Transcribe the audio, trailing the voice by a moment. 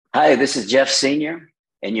Hi, this is Jeff Senior,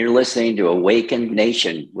 and you're listening to Awakened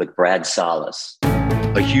Nation with Brad Salas.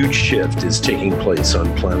 A huge shift is taking place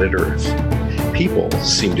on planet Earth. People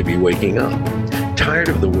seem to be waking up. Tired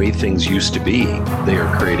of the way things used to be, they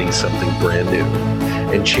are creating something brand new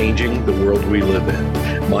and changing the world we live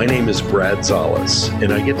in. My name is Brad Salas,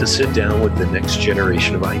 and I get to sit down with the next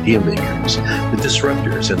generation of idea makers, the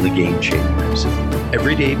disruptors, and the game changers.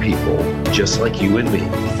 Everyday people, just like you and me,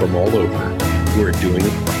 from all over, who are doing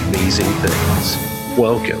amazing things.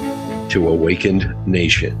 Welcome to Awakened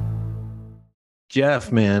Nation. Jeff,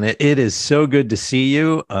 man, it is so good to see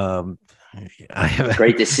you.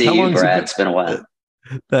 Great to see you, Brad. It's been a while.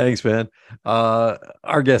 Thanks, man.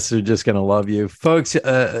 Our guests are just going to love you. Folks,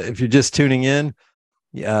 if you're just tuning in,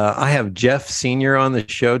 I have Jeff Senior on the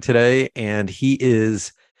show today, and he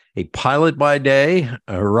is a pilot by day,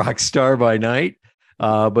 a rock star by night.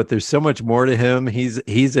 But there's so much more to him.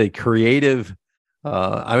 He's a creative,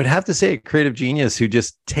 I would have to say a creative genius who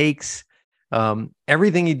just takes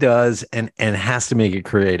everything he does and has to make it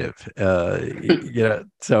creative.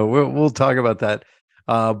 So we'll talk about that.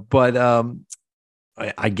 But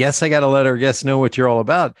I guess I got to let our guests know what you're all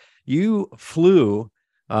about. You flew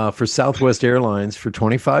for Southwest Airlines for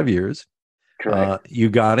 25 years. Correct. You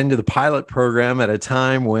got into the pilot program at a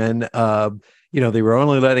time when they were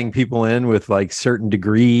only letting people in with like certain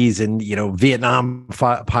degrees and Vietnam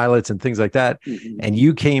pilots and things like that. Mm-hmm. And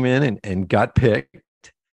you came in and got picked.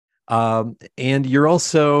 And you're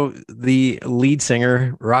also the lead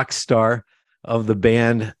singer, rock star of the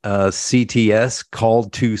band CTS,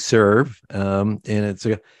 Called to Serve. And it's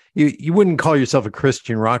you wouldn't call yourself a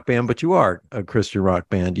Christian rock band, but you are a Christian rock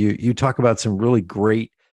band. You talk about some really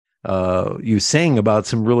great, you sang about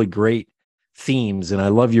some really great themes, and I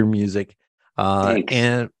love your music. But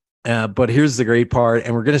here's the great part,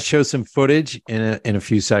 and we're going to show some footage in a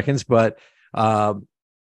few seconds, but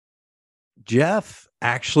Jeff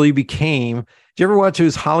actually became, did you ever watch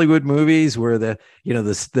those Hollywood movies where the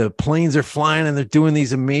planes are flying and they're doing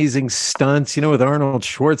these amazing stunts, with Arnold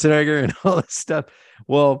Schwarzenegger and all this stuff?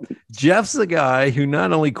 Well, Jeff's the guy who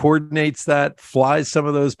not only coordinates that, flies some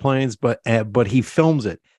of those planes, but he films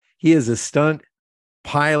it. He is a stunt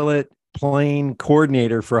pilot, plane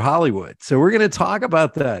coordinator for Hollywood. So we're going to talk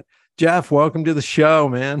about that. Jeff, welcome to the show,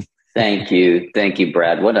 man. Thank you,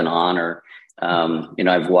 Brad. What an honor.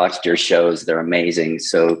 I've watched your shows. They're amazing.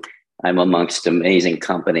 So I'm amongst amazing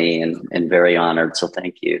company and very honored. So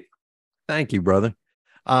thank you. Thank you, brother.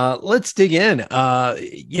 Let's dig in.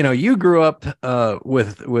 You grew up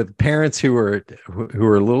with parents who were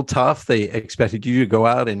a little tough. They expected you to go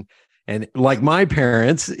out and like my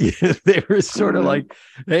parents, they were sort of like,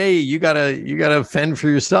 hey, you gotta fend for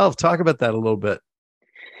yourself. Talk about that a little bit.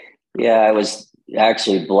 Yeah, I was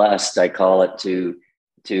actually blessed, I call it,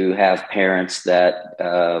 to have parents that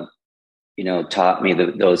taught me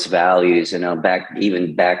those values.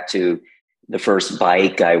 Back to the first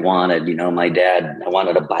bike I wanted. My dad, I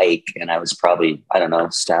wanted a bike, and I was probably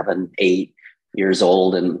 7, 8 years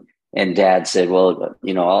old, and Dad said, well,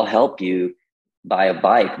 I'll help you buy a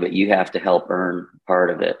bike, but you have to help earn part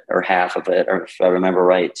of it or half of it, or if I remember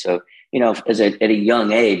right. So at a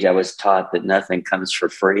young age, I was taught that nothing comes for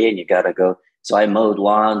free, and you got to go. So I mowed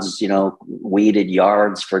lawns, weeded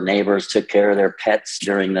yards for neighbors, took care of their pets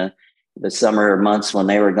during the summer months when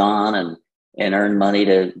they were gone, and earned money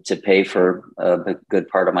to pay for a good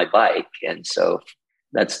part of my bike. And so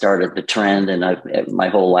that started the trend, and my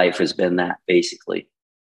whole life has been that, basically.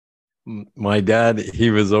 My dad, he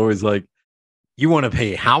was always like, you want to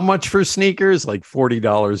pay how much for sneakers? Like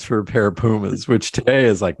 $40 for a pair of Pumas, which today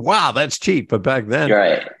is like, wow, that's cheap. But back then,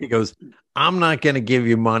 right. He goes, I'm not going to give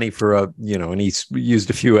you money for and he used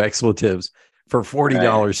a few expletives for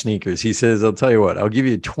 $40 sneakers. He says, I'll tell you what, I'll give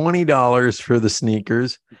you $20 for the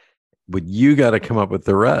sneakers, but you got to come up with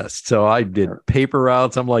the rest. So I did paper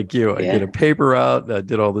routes. I'm like you. I did a paper route. I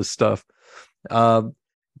did all this stuff.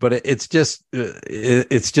 But it's just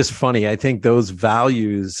funny. I think those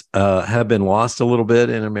values have been lost a little bit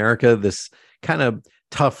in America. This kind of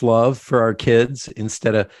tough love for our kids,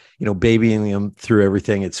 instead of babying them through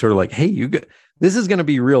everything. It's sort of like, hey, this is going to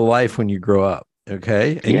be real life when you grow up,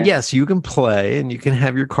 okay? And yes, you can play and you can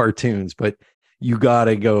have your cartoons, but you got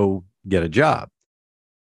to go get a job.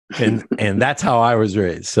 And that's how I was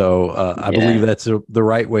raised. So I believe that's the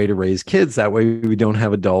right way to raise kids. That way we don't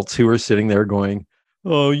have adults who are sitting there going,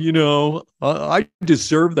 oh, I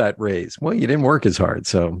deserve that raise. Well, you didn't work as hard,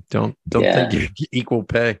 so don't think you're equal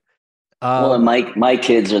pay. Well, and my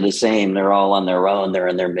kids are the same. They're all on their own. They're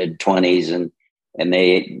in their mid-20s, and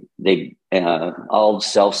they all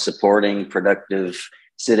self-supporting, productive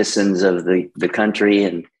citizens of the country,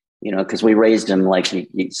 and because we raised him like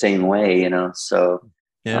the same way, so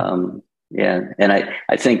Yeah. yeah. And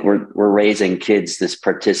I think we're raising kids this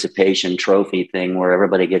participation trophy thing where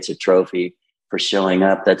everybody gets a trophy for showing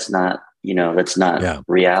up. That's not Yeah.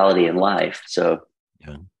 reality in life. So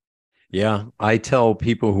Yeah. Yeah. I tell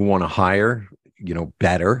people who want to hire,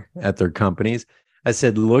 better at their companies, I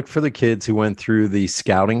said, look for the kids who went through the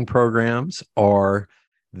scouting programs, or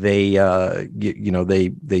they,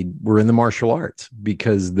 they were in the martial arts,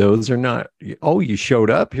 because those are not, oh, you showed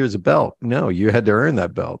up, here's a belt. No, you had to earn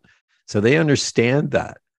that belt. So they understand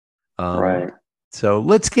that. Um, right. so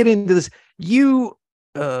let's get into this. You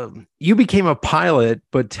became a pilot,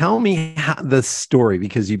 but tell me the story,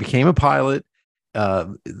 because you became a pilot,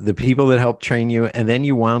 the people that helped train you, and then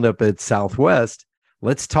you wound up at Southwest.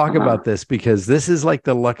 Let's talk about this, because this is like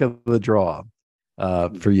the luck of the draw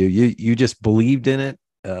for you. You just believed in it,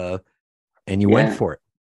 and you went Yeah. for it.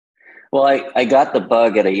 Well, I got the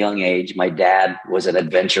bug at a young age. My dad was an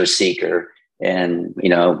adventure seeker, and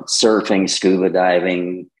surfing, scuba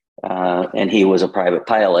diving, and he was a private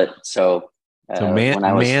pilot. So So when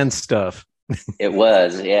I was, man stuff. it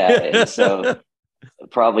was, yeah. And so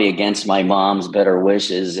probably against my mom's better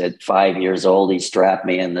wishes, at 5 years old, he strapped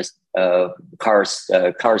me in this car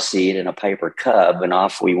seat in a Piper Cub, and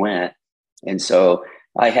off we went. And so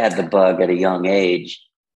I had the bug at a young age.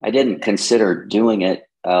 I didn't consider doing it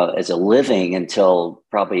as a living until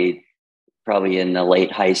probably in the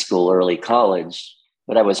late high school, early college.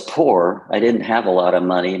 But I was poor. I didn't have a lot of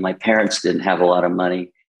money. My parents didn't have a lot of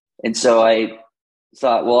money. And so I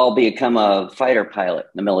thought, well, I'll become a fighter pilot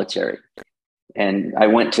in the military. And I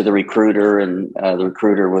went to the recruiter, and the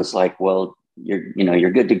recruiter was like, well,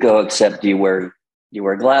 you're good to go, except you wear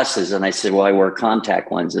glasses. And I said, well, I wear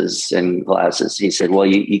contact lenses and glasses. He said, well,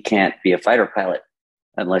 you can't be a fighter pilot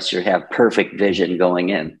unless you have perfect vision going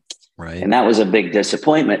in. Right. And that was a big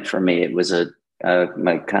disappointment for me. It was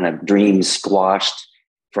my kind of dreams squashed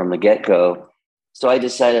from the get-go. So I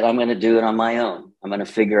decided I'm going to do it on my own. I'm going to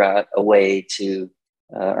figure out a way to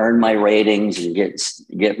earn my ratings and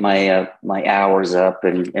get my hours up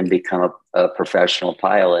and become a professional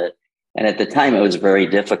pilot. And at the time, it was very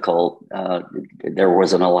difficult. There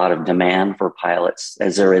wasn't a lot of demand for pilots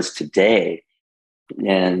as there is today.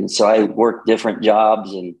 And so I worked different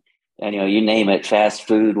jobs, and you name it, fast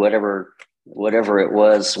food, whatever it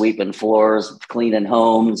was, sweeping floors, cleaning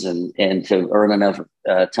homes, and to earn enough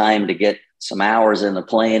time to get some hours in the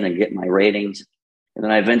plane and get my ratings. And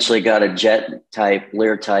then I eventually got a jet type,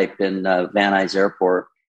 Lear type in Van Nuys Airport,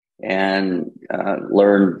 and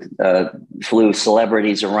flew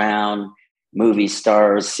celebrities around, movie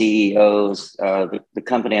stars, CEOs. The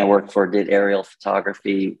company I worked for did aerial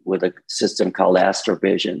photography with a system called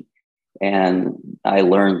Astrovision. And I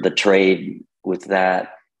learned the trade with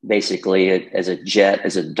that, basically as a jet,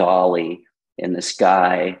 as a dolly in the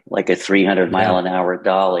sky, like a 300 mile an hour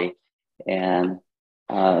dolly. And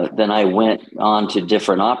then I went on to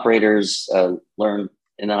different operators, learned,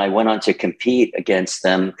 and then I went on to compete against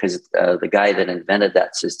them, because the guy that invented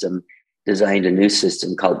that system designed a new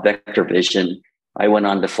system called Vector Vision. I went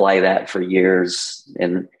on to fly that for years,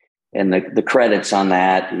 and the credits on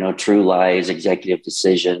that, True Lies, Executive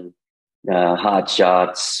Decision, Hot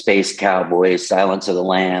Shots, Space Cowboys, Silence of the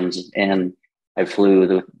Lambs, and I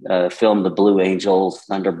filmed the Blue Angels,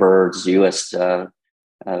 Thunderbirds, U.S. The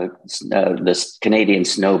Canadian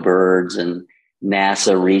Snowbirds, and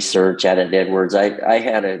NASA research out at Edwards. I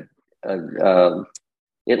had it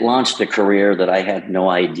launched a career that I had no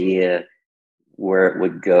idea where it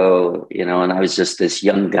would go, and I was just this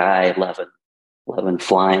young guy, 11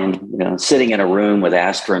 flying, sitting in a room with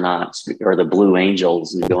astronauts or the Blue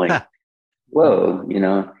Angels and going, whoa,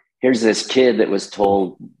 here's this kid that was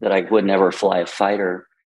told that I would never be a fighter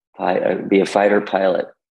pilot,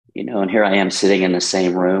 and here I am sitting in the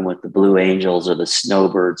same room with the Blue Angels or the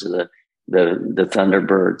Snowbirds or the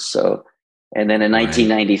Thunderbirds. So, and then in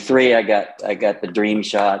 1993, I got the dream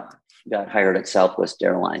shot, got hired at Southwest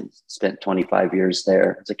Airlines, spent 25 years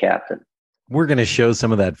there as a captain. We're going to show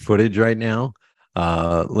some of that footage right now.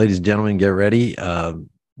 Ladies and gentlemen, get ready.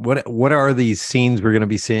 What are these scenes we're going to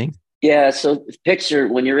be seeing? Yeah. So picture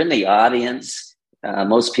when you're in the audience,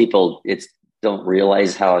 most people don't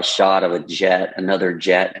realize how a shot of another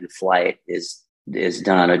jet in flight is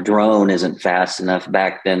done. A drone isn't fast enough.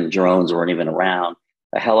 Back then, drones weren't even around.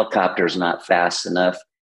 A helicopter's not fast enough.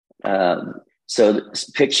 So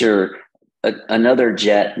picture another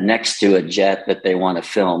jet next to a jet that they want to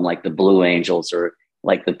film, like the Blue Angels, or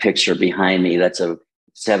like the picture behind me. That's a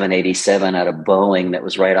 787 out of Boeing that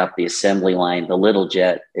was right off the assembly line. The little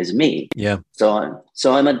jet is me. Yeah. So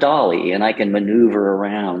I'm a dolly and I can maneuver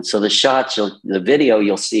around. So the shots, the video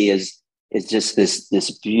you'll see is just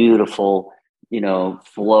this beautiful,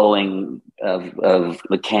 flowing of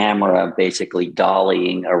the camera basically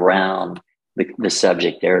dollying around the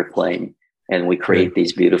subject airplane, and we create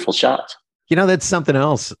these beautiful shots. That's something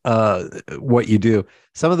else. What you do.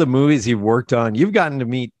 Some of the movies you've worked on, you've gotten to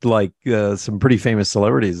meet like some pretty famous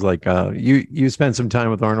celebrities. Like you spent some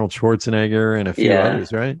time with Arnold Schwarzenegger and a few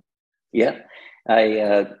others, right? Yeah,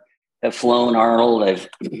 I have flown Arnold.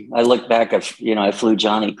 I look back. I flew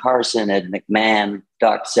Johnny Carson, Ed McMahon,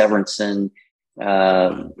 Doc Severinsen,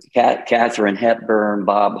 Katharine Hepburn,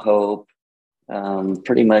 Bob Hope,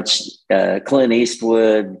 pretty much Clint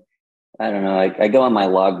Eastwood. I don't know. I go on my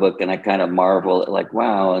logbook and I kind of marvel at like,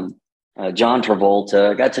 wow. And John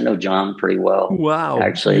Travolta, I got to know John pretty well. Wow.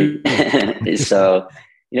 Actually. So,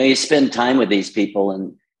 you spend time with these people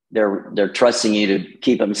and they're trusting you to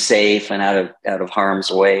keep them safe and out of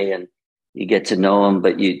harm's way. And you get to know them,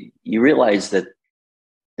 but you realize that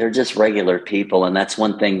they're just regular people. And that's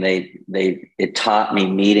one thing it taught me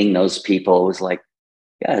meeting those people. It was like,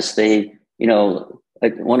 yes,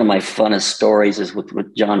 like one of my funnest stories is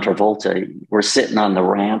with John Travolta. We're sitting on the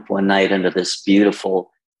ramp one night under this beautiful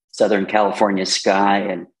Southern California sky,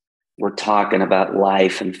 and we're talking about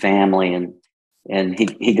life and family. And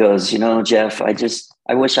he goes, Jeff,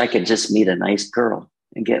 I wish I could just meet a nice girl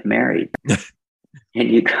and get married. And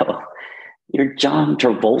you go, you're John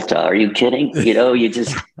Travolta. Are you kidding? You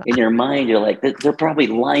just, in your mind, you're like, they're probably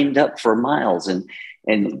lined up for miles.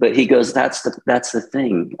 But he goes, that's the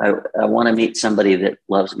thing. I want to meet somebody that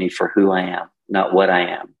loves me for who I am, not what I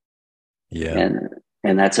am. Yeah.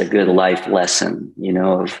 And that's a good life lesson,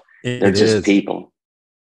 they're just people.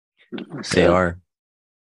 So, they are.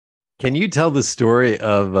 Can you tell the story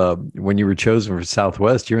of when you were chosen for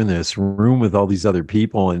Southwest? You're in this room with all these other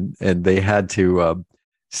people and they had to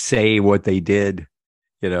say what they did,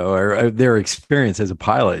 or their experience as a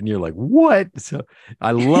pilot. And you're like, what? So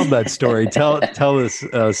I love that story. Tell this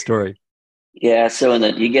story. Yeah. So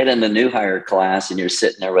you get in the new hire class and you're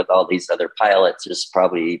sitting there with all these other pilots. There's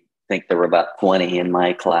probably, I think there were about 20 in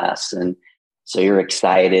my class. And so you're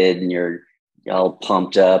excited and you're all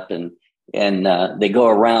pumped up and they go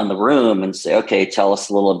around the room and say, okay, tell us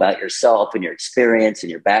a little about yourself and your experience and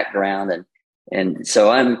your background. And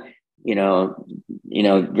so I'm,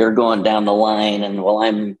 you're going down the line and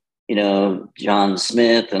I'm, John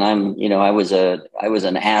Smith and I'm, I was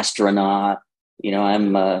an astronaut,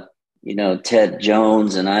 I'm, Ted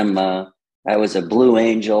Jones and I was a Blue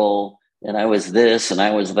Angel and I was this and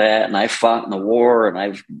I was that. And I fought in the war and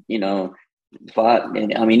I've, fought.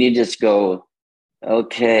 And I mean, you just go,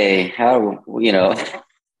 okay, how do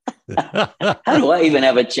I even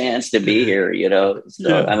have a chance to be here?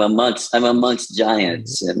 So I'm amongst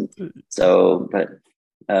giants. And so, but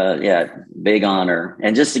big honor.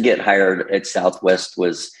 And just to get hired at Southwest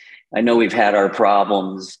I know we've had our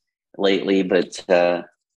problems lately, but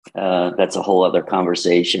that's a whole other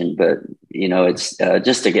conversation. But, it's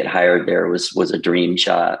just to get hired there was a dream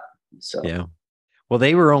shot. So, yeah. Well,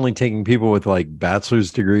 they were only taking people with like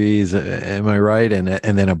bachelor's degrees. Am I right? And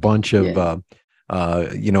then a bunch of,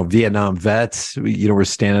 Vietnam vets, were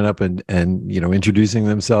standing up and introducing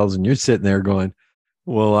themselves, and you're sitting there going,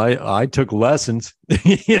 well, I took lessons.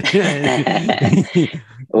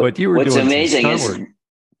 What you were what's doing. Amazing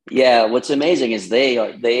what's amazing is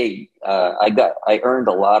I earned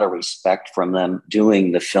a lot of respect from them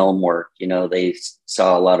doing the film work. They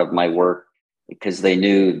saw a lot of my work because they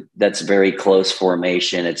knew that's very close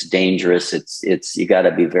formation. It's dangerous. It's you got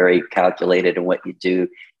to be very calculated in what you do.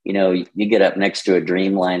 You get up next to a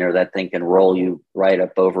Dreamliner, that thing can roll you right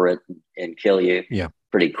up over it and kill you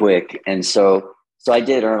pretty quick. And so I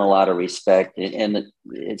did earn a lot of respect. And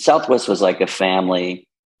Southwest was like a family.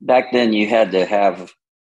 Back then you had to have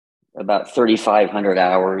about 3,500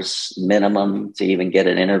 hours minimum to even get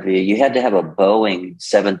an interview. You had to have a Boeing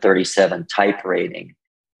 737 type rating.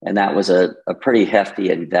 And that was a pretty hefty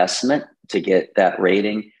investment to get that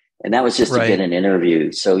rating. And that was just to get an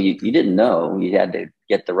interview. So you didn't know. You had to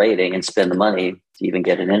get the rating and spend the money to even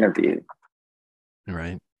get an interview.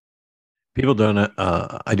 Right. People don't,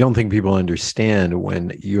 I don't think people understand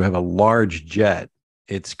when you have a large jet,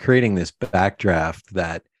 it's creating this backdraft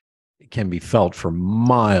that can be felt for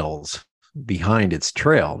miles behind its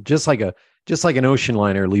trail. Just like an ocean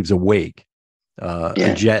liner leaves a wake, a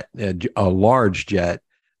large jet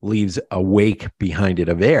leaves a wake behind it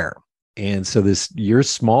of air. And so your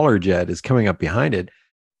smaller jet is coming up behind it,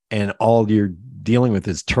 and all you're dealing with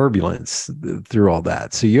is turbulence through all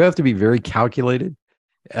that. So you have to be very calculated.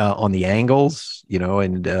 on the angles,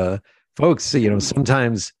 and folks,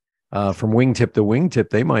 sometimes from wingtip to wingtip,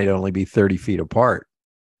 they might only be 30 feet apart.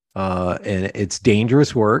 And it's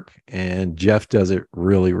dangerous work, and Jeff does it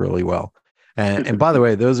really, really well. And by the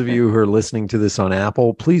way, those of you who are listening to this on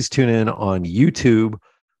Apple, please tune in on YouTube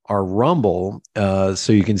or Rumble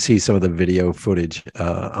so you can see some of the video footage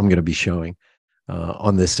I'm going to be showing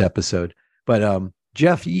on this episode. But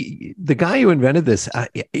Jeff, the guy who invented this,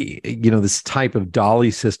 this type of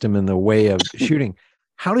dolly system in the way of shooting,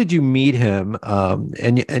 how did you meet him?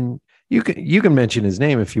 And you can mention his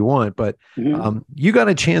name if you want, but you got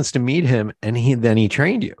a chance to meet him, and he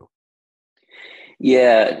trained you.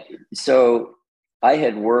 Yeah. So I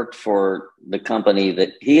had worked for the company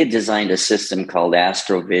that he had designed a system called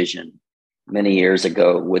Astrovision many years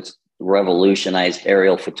ago, which revolutionized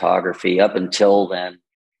aerial photography. Up until then,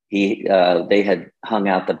 they had hung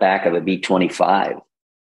out the back of a B-25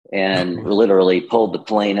 and literally pulled the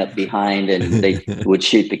plane up behind, and they would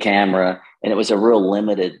shoot the camera, and it was a real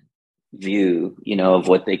limited view, of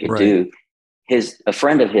what they could do. A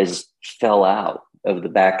friend of his fell out of the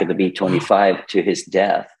back of the B-25 to his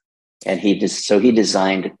death. And he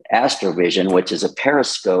designed Astrovision, which is a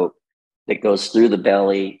periscope that goes through the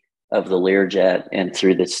belly of the Learjet and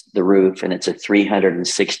through the roof. And it's a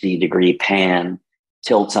 360-degree pan,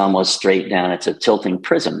 tilts almost straight down. It's a tilting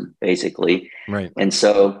prism, basically. Right. And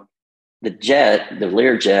so the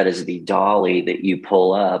Learjet is the dolly that you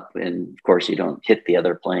pull up. And of course, you don't hit the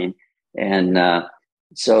other plane. And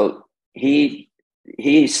so he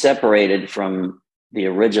separated from the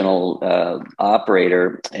original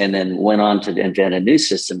operator, and then went on to invent a new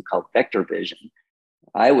system called vector vision.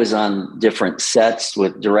 I was on different sets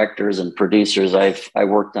with directors and producers. I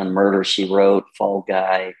worked on Murder, She Wrote, Fall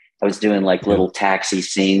Guy. I was doing like little taxi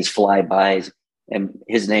scenes, flybys. And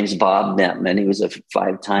his name's Bob Netman. He was a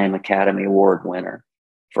 5-time Academy Award winner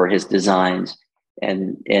for his designs,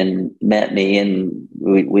 and met me, and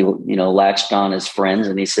we latched on as friends.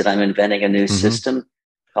 And he said, "I'm inventing a new system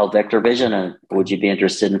called Vector Vision, and would you be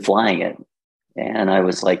interested in flying it?" And I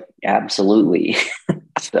was like, absolutely.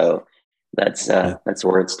 So that's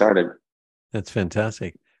where it started. That's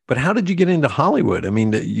fantastic. But how did you get into Hollywood? I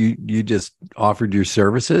mean, you just offered your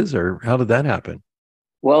services, or how did that happen?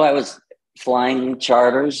 Well, I was flying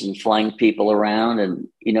charters and flying people around, and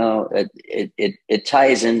it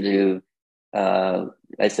ties into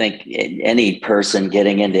I think any person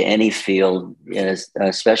getting into any field,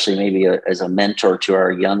 especially maybe as a mentor to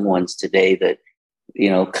our young ones today, that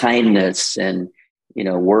kindness and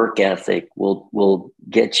work ethic will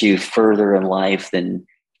get you further in life than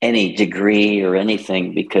any degree or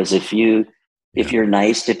anything. Because if you're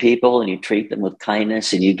nice to people and you treat them with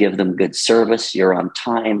kindness and you give them good service, you're on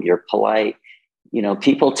time, you're polite,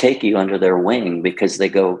 people take you under their wing because they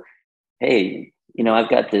go, "Hey, I've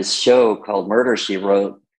got this show called Murder, She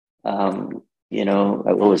Wrote. What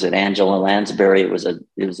was it? Angela Lansbury. It was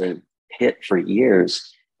a hit for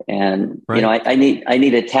years. And, I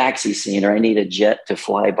need a taxi scene, or I need a jet to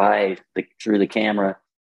fly by through the camera,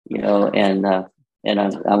 and I'm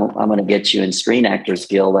going to get you in Screen Actors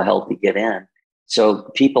Guild to help you get in."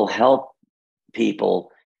 So people help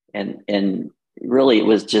people. And really it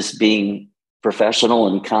was just being professional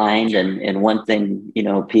and kind, and one thing,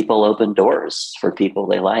 people open doors for people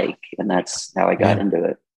they like, and that's how I got into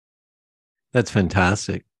it. That's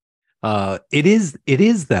fantastic. It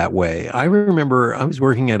is that way. I remember I was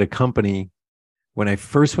working at a company when I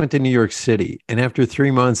first went to New York City, and after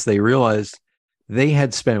 3 months, they realized they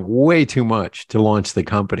had spent way too much to launch the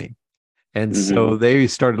company. And so they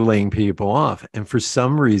started laying people off. And for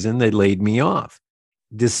some reason, they laid me off,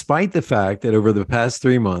 despite the fact that over the past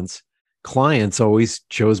 3 months, clients always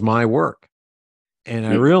chose my work. And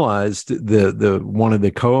I realized the one of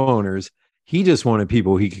the co-owners, he just wanted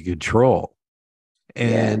people he could control.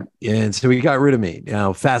 And so he got rid of me.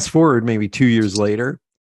 Now, fast forward maybe 2 years later,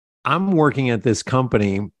 I'm working at this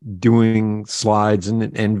company doing slides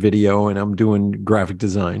and video, and I'm doing graphic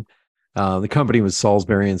design. The company was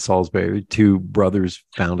Salisbury and Salisbury. 2 brothers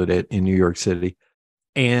founded it in New York City.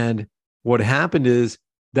 And what happened is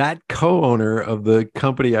that co-owner of the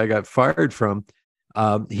company I got fired from,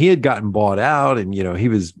 he had gotten bought out, and, he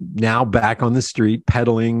was now back on the street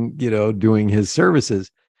peddling, doing his services.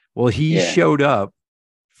 Well, he showed up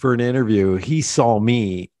for an interview. He saw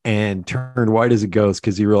me and turned white as a ghost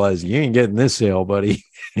because he realized, you ain't getting this sale, buddy.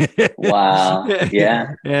 Wow.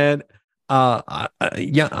 Yeah. And I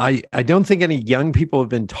don't think any young people have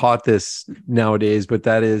been taught this nowadays, but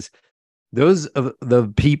that is, those of the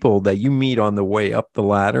people that you meet on the way up the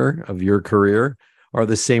ladder of your career are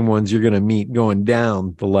the same ones you're going to meet going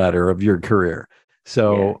down the ladder of your career.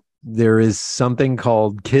 So there is something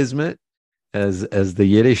called kismet, as the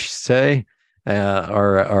Yiddish say,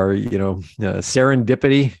 or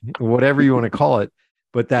serendipity, whatever you want to call it.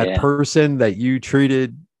 But that person that you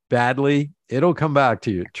treated badly, it'll come back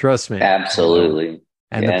to you. Trust me. Absolutely.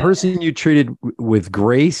 And the person you treated with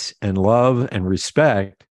grace and love and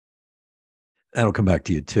respect, that'll come back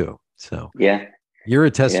to you too. So you're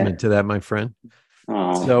a testament to that, my friend.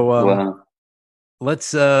 Oh, so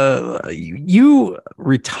let's you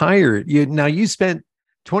retired. You spent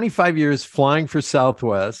 25 years flying for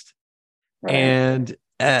Southwest, and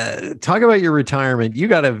talk about your retirement. You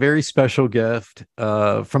got a very special gift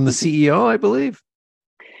from the CEO, I believe.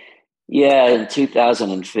 Yeah, in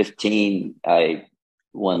 2015, I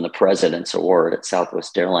won the President's Award at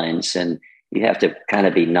Southwest Airlines, and you have to kind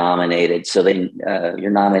of be nominated. So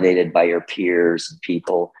you're nominated by your peers and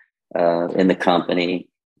people in the company,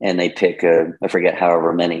 and they pick I forget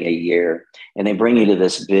however many a year, and they bring you to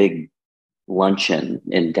this big luncheon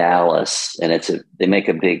in Dallas, and they make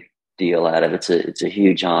a big deal out of it. It's a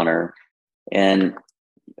huge honor, and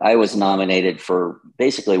I was nominated for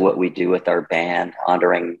basically what we do with our band,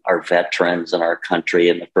 honoring our veterans and our country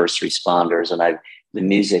and the first responders. And the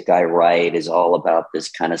music I write is all about this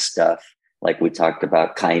kind of stuff, like we talked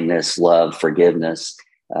about: kindness, love, forgiveness.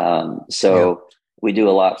 We do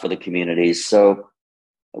a lot for the communities. So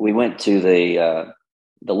we went to the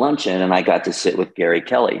luncheon, and I got to sit with Gary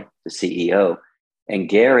Kelly, the CEO. And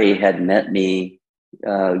Gary had met me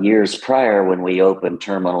years prior when we opened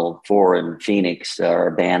Terminal 4 in Phoenix.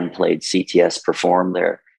 Our band played CTS, performed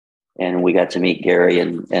there, and we got to meet Gary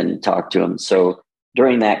and talk to him. So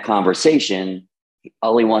during that conversation,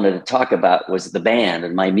 all he wanted to talk about was the band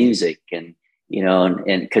and my music, and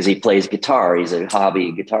because he plays guitar, he's a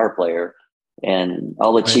hobby guitar player, and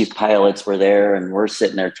all the chief pilots were there, and we're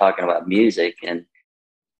sitting there talking about music. And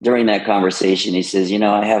during that conversation, he says,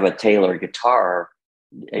 I have a Taylor guitar.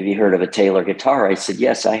 Have you heard of a Taylor guitar? I said,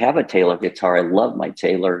 yes, I have a Taylor guitar. I love my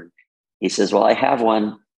Taylor. He says, well, I have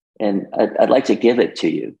one, and I'd like to give it to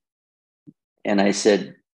you. And I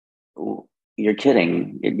said, you're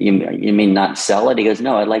kidding. You mean not sell it? He goes,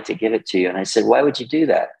 no, I'd like to give it to you. And I said, why would you do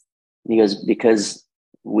that? And he goes, because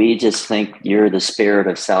we just think you're the spirit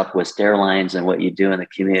of Southwest Airlines and what you do in the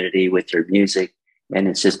community with your music. And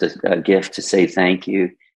it's just a gift to say thank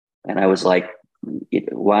you. And I was like,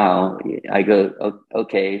 wow. I go,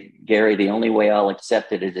 okay, Gary, the only way I'll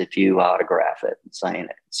accept it is if you autograph it and sign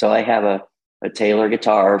it. So I have a Taylor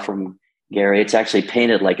guitar from Gary. It's actually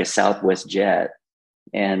painted like a Southwest jet.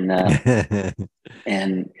 And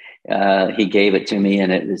he gave it to me,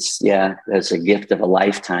 and it's a gift of a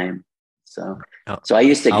lifetime. So I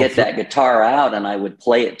used to get that guitar out, and I would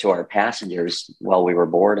play it to our passengers while we were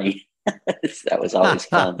boarding. That was always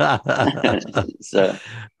fun. So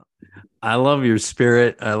I love your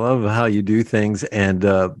spirit. I love how you do things. And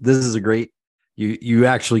this is a great, you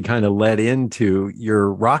actually kind of led into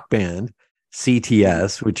your rock band,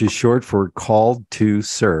 CTS, which is short for Called to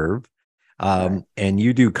Serve. And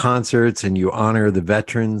you do concerts and you honor the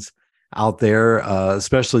veterans out there,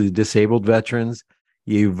 especially the disabled veterans.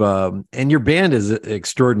 And your band is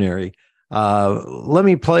extraordinary. Let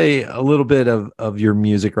me play a little bit of your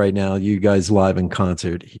music right now. You guys live in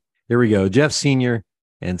concert. Here we go. Jeff Senior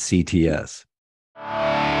and CTS.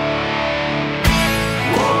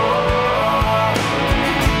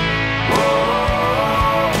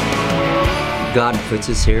 God puts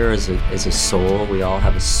us here as a soul. We all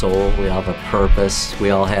have a soul. We all have a purpose.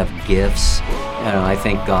 We all have gifts. I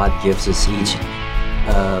think God gives us each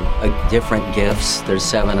different gifts. There's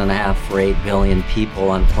 7.5 or 8 billion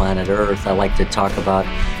people on planet Earth. I like to talk about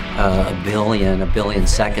a billion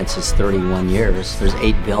seconds is 31 years. There's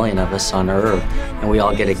 8 billion of us on Earth, and we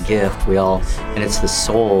all get a gift. And it's the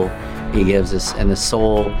soul He gives us, and the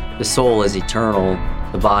soul is eternal.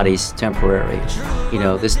 The body's temporary.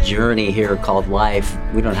 This journey here called life,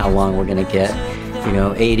 we don't know how long we're going to get.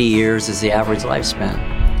 80 years is the average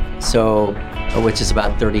lifespan. So, which is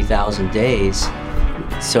about 30,000 days.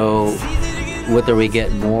 So whether we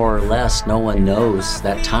get more or less, no one knows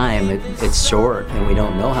that time. It's short, and we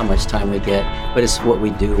don't know how much time we get, but it's what we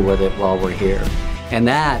do with it while we're here. And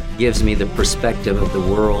that gives me the perspective of the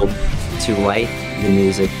world to write the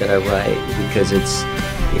music that I write, because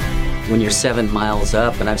when you're 7 miles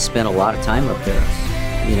up, and I've spent a lot of time up there,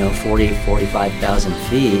 45,000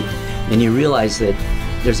 feet, and you realize that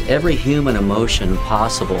there's every human emotion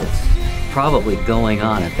possible probably going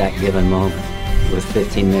on at that given moment with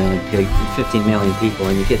 15 million people,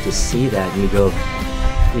 and you get to see that, and you go,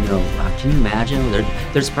 wow, can you imagine?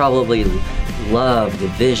 There's probably love,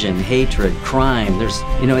 division, hatred, crime.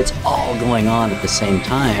 It's all going on at the same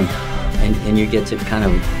time, and you get to kind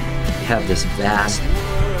of have this vast,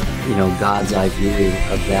 God's eye view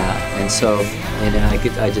of that. And so,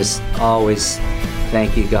 I just always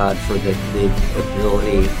thank you, God, for the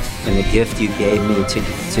ability and the gift you gave me to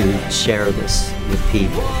share this with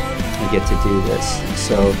people and get to do this.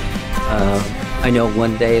 So I know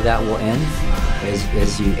one day that will end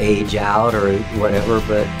as you age out or whatever,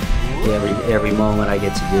 but every moment I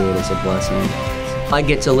get to do it is a blessing. I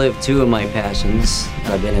get to live two of my passions.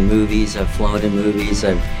 I've been in movies, I've flown in movies,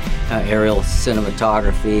 I've aerial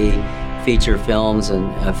cinematography, feature films, and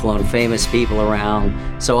I've flown famous people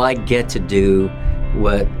around. So I get to do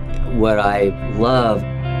what I love.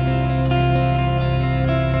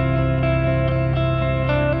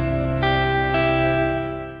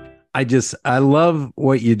 I love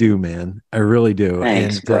what you do, man. I really do.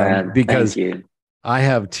 Thanks, and Brad. Because Thank you. I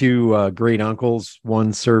have two great uncles.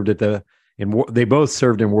 One served they both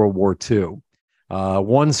served in World War II.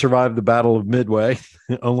 One survived the Battle of Midway,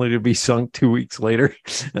 only to be sunk 2 weeks later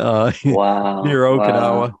Wow. near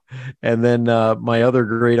Okinawa. Wow. And then my other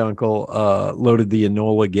great uncle loaded the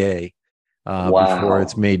Enola Gay before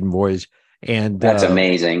its maiden voyage. And that's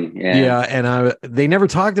amazing. Yeah, and they never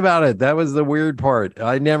talked about it. That was the weird part.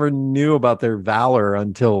 I never knew about their valor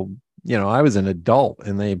until I was an adult,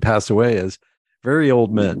 and they passed away as very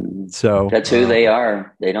old men. So that's who they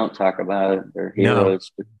are. They don't talk about it. They're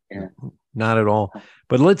heroes. No, yeah. Not at all.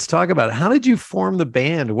 But let's talk about it. How did you form the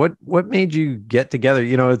band? What made you get together?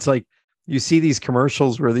 It's like you see these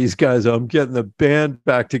commercials where these guys, I'm getting the band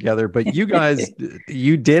back together, but you guys,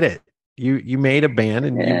 you did it. You made a band,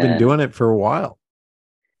 and you've been doing it for a while.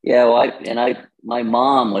 Yeah, well, my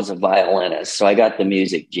mom was a violinist, so I got the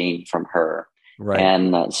music gene from her. Right.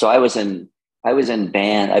 And so I was in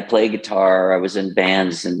band. I played guitar. I was in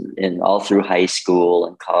bands in all through high school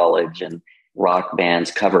and college, and rock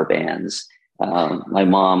bands, cover bands. My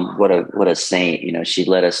mom, what a saint! She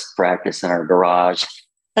let us practice in our garage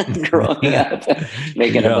growing up,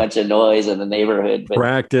 making a bunch of noise in the neighborhood. But,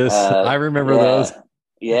 practice. I remember those.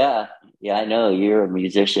 Yeah. I know you're a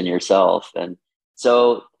musician yourself. And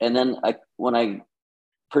so, and then when I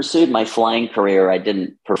pursued my flying career, I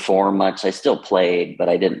didn't perform much. I still played, but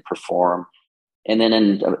I didn't perform. And then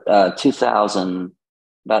in 2000,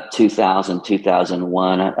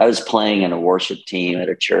 2001, I was playing in a worship team at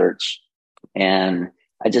a church. And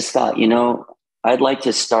I just thought, I'd like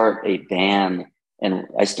to start a band. And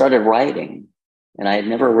I started writing, and I had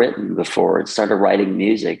never written before. I started writing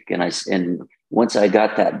music. And once I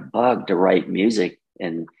got that bug to write music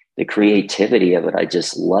and the creativity of it, I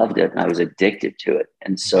just loved it. And I was addicted to it.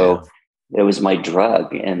 And so it was my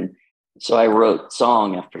drug. And so I wrote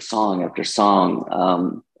song after song after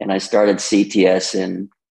song. And I started CTS in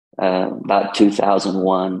about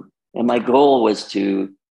 2001. And my goal was to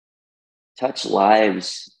touch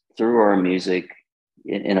lives through our music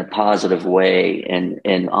in a positive way,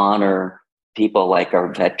 and honor people like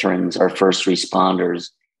our veterans, our first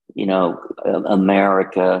responders,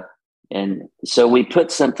 America. And so we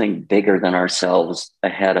put something bigger than ourselves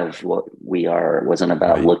ahead of what we are. It wasn't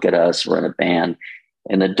about look at us, we're in a band.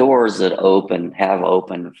 And the doors that have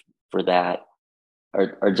opened for that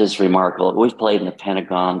are just remarkable. We've played in the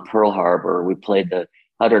Pentagon, Pearl Harbor. We played the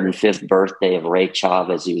 105th birthday of Ray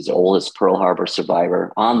Chavez. He was the oldest Pearl Harbor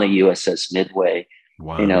survivor on the USS Midway.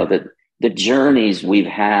 Wow. The journeys we've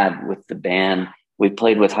had with the band. We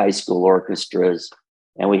played with high school orchestras,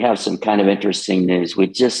 and we have some kind of interesting news. We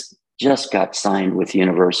just got signed with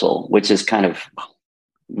Universal, which is kind of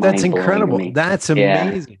that's incredible. That's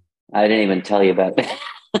amazing. Yeah, I didn't even tell you about that.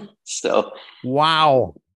 So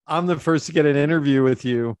wow, I'm the first to get an interview with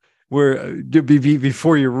you where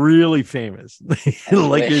before you're really famous.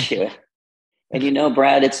 And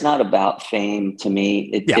Brad, it's not about fame to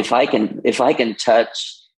me. If I can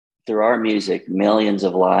touch through our music millions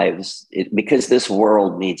of lives, because this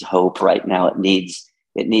world needs hope right now. It needs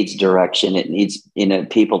direction. It needs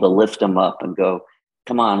people to lift them up and go,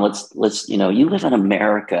 come on, let's you live in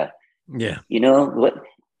America. Yeah. What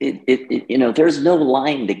there's no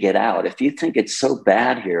line to get out. If you think it's so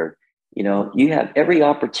bad here, you have every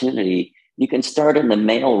opportunity. You can start in the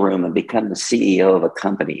mailroom and become the CEO of a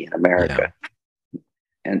company in America. Yeah.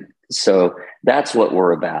 And so that's what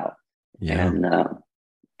we're about. Yeah.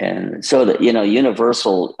 And so that,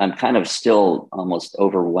 Universal, I'm kind of still almost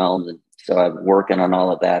overwhelmed. And so I'm working on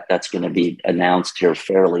all of that. That's going to be announced here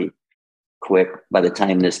fairly quick. By the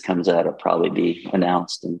time this comes out, it'll probably be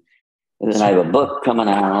announced. And then I have a book coming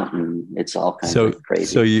out, and it's all kinds of crazy.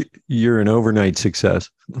 So you're an overnight success.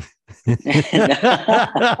 I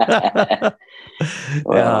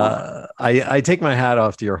take my hat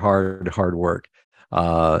off to your hard work.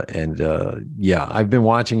 I've been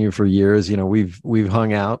watching you for years. We've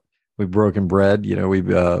hung out we've broken bread. You know, we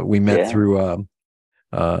met Yeah. through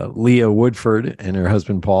Leah Woodford and her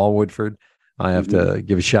husband Paul Woodford. I have Hmm. to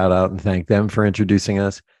give a shout out and thank them for introducing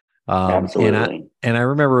us. And I Absolutely. and I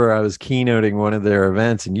remember I was keynoting one of their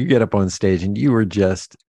events, and you get up on stage, and you were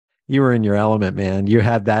in your element, man. You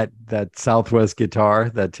had that Southwest guitar,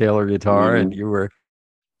 that Taylor guitar, and Hmm. you were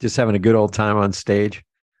just having a good old time on stage,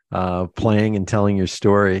 playing and telling your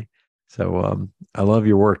story. So I love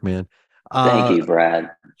your work, man. Thank Uh, you,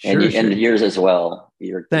 Brad, and sure, and sure. yours as well.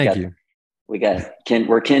 Thank you.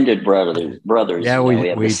 We're kindred brothers. Yeah, You know, we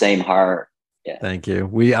have the we same heart. Yeah. thank you.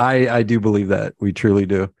 I do believe that. We truly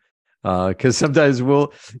do. Because sometimes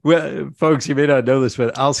folks, you may not know this,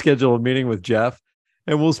 but I'll schedule a meeting with Jeff,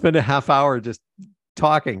 and we'll spend a half hour just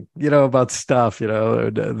talking, about stuff,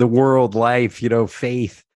 the world, life,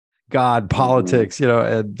 faith, God, Hmm. politics,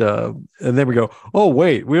 and then we go, oh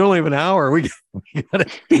wait, we only have an hour. We gotta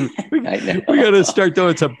I we gotta know. start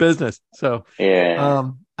doing some business. So, Yeah.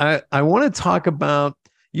 I want to talk about.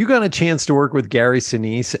 You got a chance to work with Gary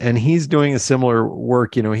Sinise, and he's doing a similar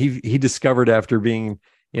work. He discovered after being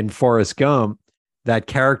in Forrest Gump that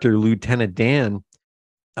character Lieutenant Dan.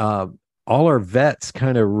 Uh, all our vets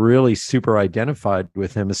kind of really super identified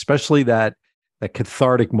with him, especially that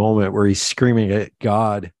cathartic moment where he's screaming at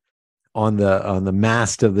God on the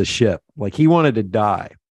mast of the ship, like he wanted to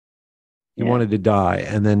die. He Yeah. wanted to die,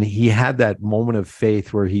 and then he had that moment of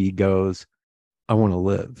faith where he goes, "I want to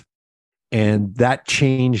live." And that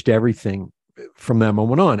changed everything from that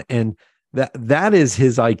moment on. And that is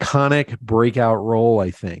his iconic breakout role.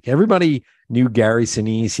 I think everybody knew Gary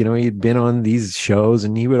Sinise. He'd been on these shows,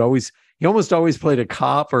 and he almost always played a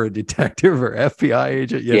cop or a detective or FBI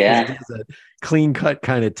agent, because he Yeah. has that clean cut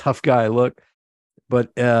kind of tough guy look.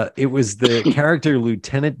 But it was the character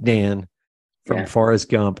Lieutenant Dan from Yeah. Forrest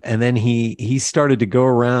Gump, and then he started to go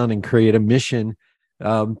around and create a mission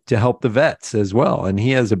to help the vets as well. And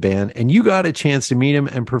he has a band, and you got a chance to meet him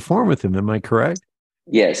and perform with him. Am I correct?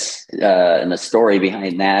 Yes. And the story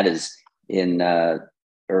behind that is in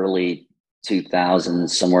early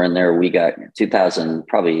 2000s, somewhere in there, we got 2000,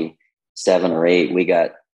 probably 7 or 8.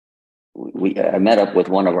 I met up with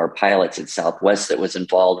one of our pilots at Southwest that was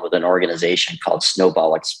involved with an organization called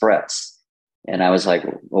Snowball Express. And I was like,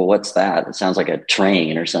 well, what's that? It sounds like a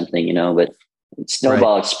train or something, but Right.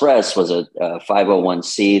 Snowball Express was a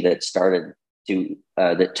 501c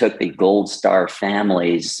that took the Gold Star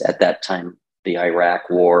families at that time, the Iraq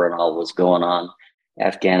war and all was going on,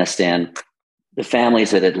 Afghanistan, the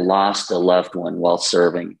families that had lost a loved one while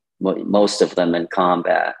serving, most of them in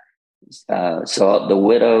combat. So the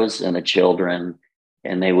widows and the children,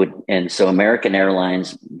 and so American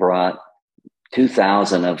Airlines brought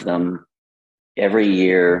 2,000 of them every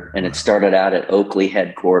year, and it started out at Oakley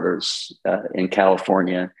headquarters in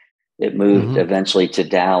California. It moved Mm-hmm. eventually to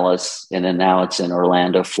Dallas, and then now it's in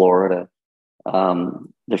Orlando, Florida.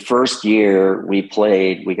 The first year we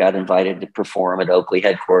got invited to perform at Oakley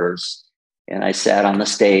headquarters, and I sat on the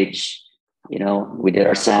stage. We did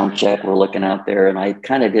our sound check. We're looking out there, and I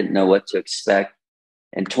kind of didn't know what to expect.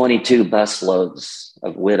 And 22 busloads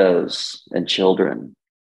of widows and children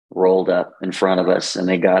rolled up in front of us, and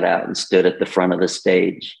they got out and stood at the front of the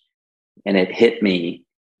stage. And it hit me,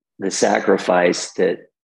 the sacrifice that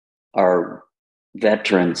our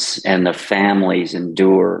veterans and the families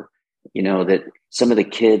endure, that some of the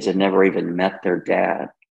kids had never even met their dad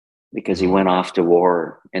because he went off to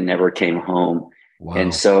war and never came home. And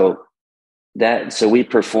Wow. so we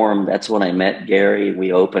performed. That's when I met Gary.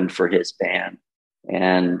 We opened for his band.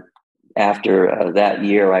 And after that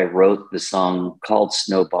year, I wrote the song called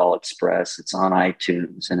Snowball Express. It's on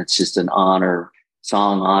iTunes, and it's just an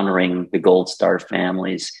song honoring the Gold Star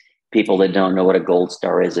families. People that don't know what a Gold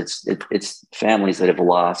Star is, it's families that have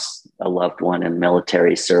lost a loved one in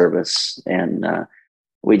military service, and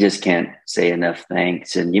we just can't say enough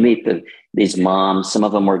thanks. And you meet these moms, some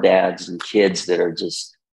of them were dads and kids that are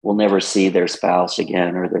just will never see their spouse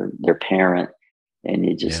again or their parent, and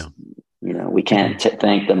you just Yeah. we can't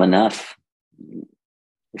thank them enough.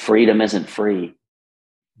 Freedom isn't free.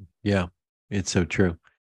 Yeah. It's so true.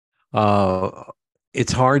 Uh,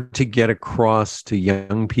 it's hard to get across to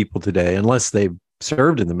young people today unless they've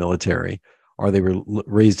served in the military or they were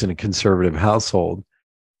raised in a conservative household.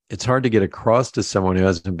 It's hard to get across to someone who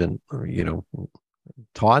hasn't been,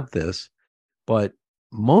 taught this. But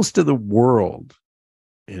most of the world,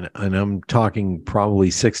 and I'm talking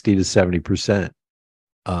probably 60 to 70%,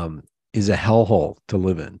 is a hellhole to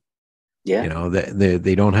live in. Yeah.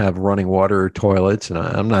 They don't have running water or toilets. And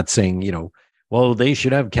I'm not saying, well, they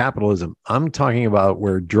should have capitalism. I'm talking about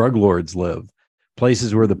where drug lords live,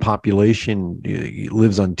 places where the population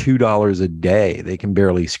lives on $2 a day. They can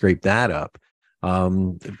barely scrape that up.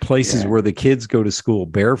 Places where the kids go to school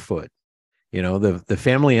barefoot. The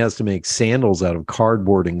family has to make sandals out of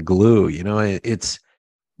cardboard and glue. It's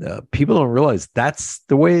people don't realize that's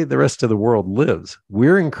the way the rest of the world lives.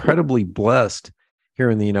 We're incredibly blessed here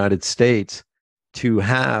in the United States to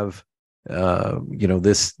have,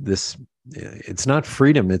 this. It's not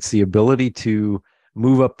freedom; it's the ability to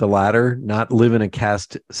move up the ladder, not live in a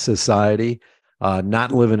caste society,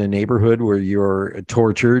 not live in a neighborhood where you're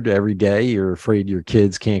tortured every day. You're afraid your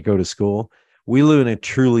kids can't go to school. We live in a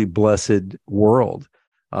truly blessed world.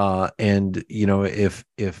 And if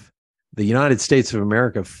the United States of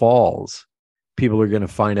America falls, people are going to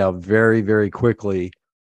find out very, very quickly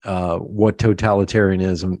what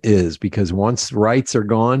totalitarianism is, because once rights are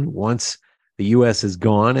gone, once the U.S. is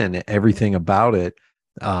gone and everything about it,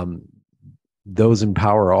 those in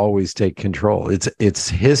power always take control. It's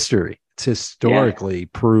history. It's historically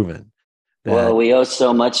proven. Well, we owe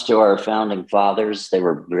so much to our founding fathers. They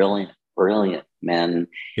were brilliant men.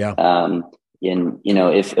 Yeah.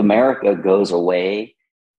 If America goes away,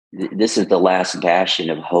 this is the last bastion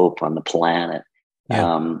of hope on the planet.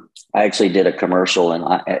 Yeah. I actually did a commercial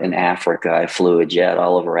in Africa. I flew a jet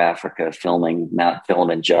all over Africa, filming Mount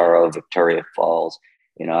Kilimanjaro, Victoria Falls.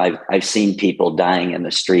 I've seen people dying in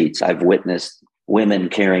the streets. I've witnessed women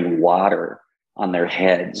carrying water on their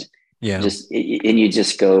heads. Yeah. And you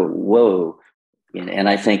just go, whoa. And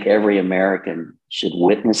I think every American should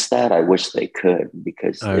witness that. I wish they could,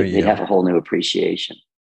 because they have a whole new appreciation.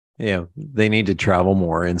 Yeah, they need to travel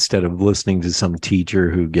more instead of listening to some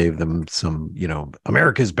teacher who gave them some,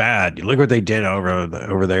 America's bad. Look what they did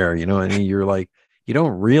over there, and you're like, you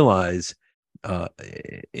don't realize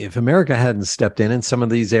if America hadn't stepped in some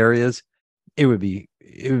of these areas, it would be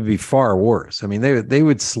far worse. I mean, they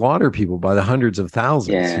would slaughter people by the hundreds of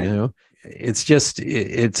thousands. Yeah.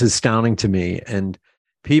 It's astounding to me. And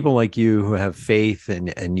people like you who have faith and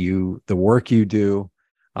the work you do,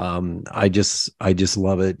 I just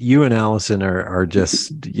love it. You and Allison are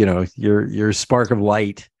just, your spark of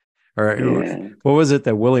light. Or what was it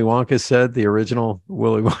that Willy Wonka said? The original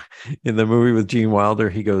Willy Wonka in the movie with Gene Wilder.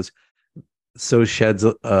 He goes, "So sheds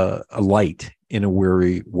a light in a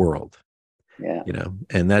weary world." Yeah.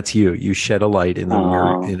 And that's you. You shed a light in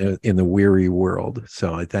the in the weary world.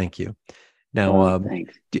 So I thank you. Now,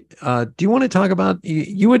 do you want to talk about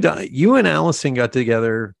you and Allison got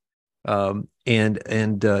together, and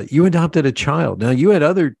you adopted a child. Now you had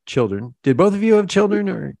other children. Did both of you have children,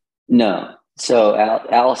 or no? So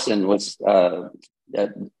Allison was. I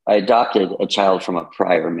adopted a child from a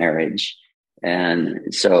prior marriage,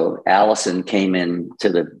 and so Allison came into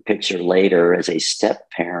the picture later as a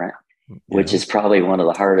step parent, which is probably one of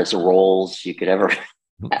the hardest roles you could ever.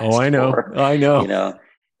 I know.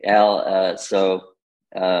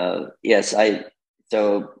 Yes, I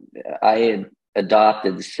had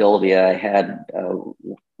adopted Sylvia. I had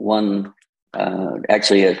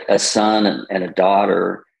actually a son and a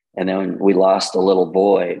daughter, and then we lost a little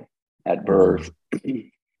boy at birth.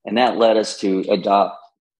 And that led us to adopt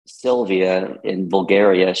Sylvia in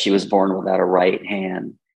Bulgaria. She was born without a right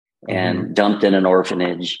hand and dumped in an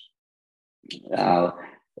orphanage.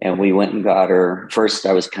 And we went and got her. First,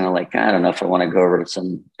 I was kind of like, I don't know if I want to go over to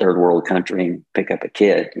some third world country and pick up a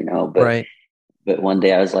kid, But one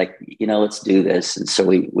day I was like, let's do this. And so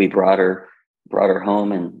we brought her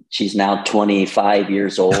home, and she's now 25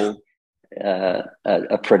 years old,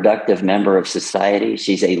 a productive member of society.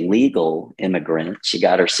 She's a legal immigrant. She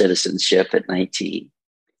got her citizenship at 19.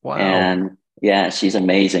 Wow. And she's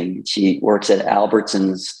amazing. She works at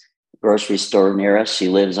Albertsons grocery store near us. She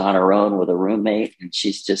lives on her own with a roommate, and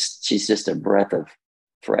she's just a breath of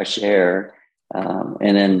fresh air.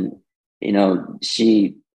 And then,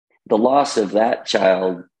 the loss of that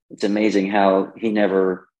child, it's amazing how he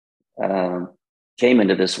never came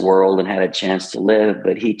into this world and had a chance to live,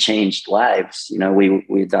 but he changed lives.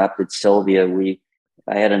 We adopted Sylvia.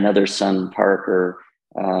 I had another son, Parker.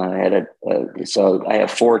 So I have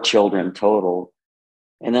 4 children total.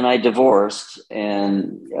 And then I divorced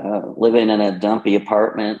and living in a dumpy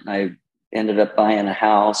apartment. I ended up buying a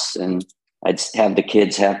house, and I'd have the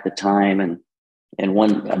kids half the time. And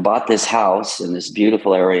when I bought this house in this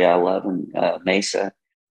beautiful area I love in Mesa,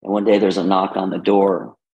 and one day there's a knock on the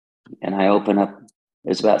door, and I open up. It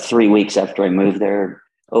was about 3 weeks after I moved there.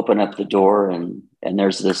 Open up the door, and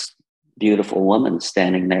there's this beautiful woman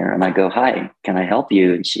standing there. And I go, "Hi, can I help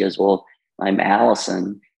you?" And she goes, "Well, I'm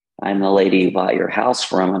Allison. I'm the lady you bought your house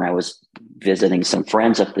from, and I was visiting some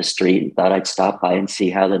friends up the street and thought I'd stop by and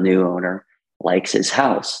see how the new owner likes his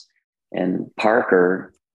house." And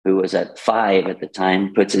Parker who was at 5 at the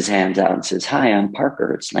time, puts his hands out and says, "Hi, I'm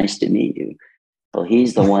Parker. It's nice to meet you." Well,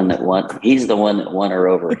 he's the one that won. He's the one that won her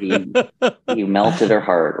over. He melted her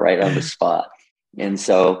heart right on the spot. And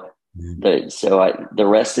so the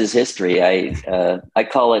rest is history. I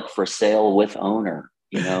call it for sale with owner.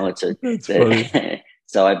 That's funny.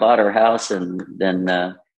 So I bought her house, and then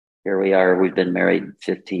here we are. We've been married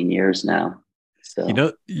 15 years now. So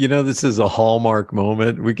this is a Hallmark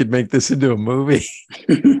moment. We could make this into a movie.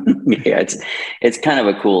 Yeah, it's kind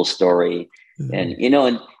of a cool story. And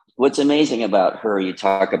and what's amazing about her, you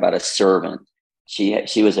talk about a servant.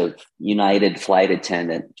 She was a United flight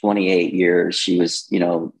attendant, 28 years. She was,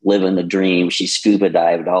 living the dream. She scuba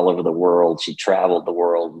dived all over the world. She traveled the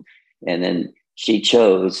world. And then she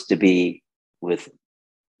chose to be with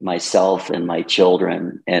myself and my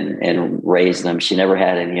children and raise them. She never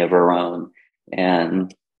had any of her own.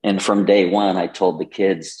 And from day one, I told the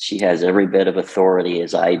kids, she has every bit of authority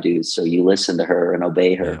as I do. So you listen to her and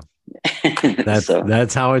obey her. Yeah.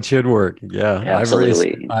 That's how it should work. Yeah.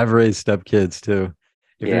 Absolutely. I've raised stepkids too.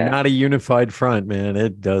 If you're not a unified front, man,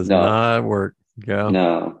 it does not work. Yeah.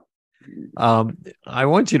 No. I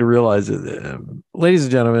want you to realize that, ladies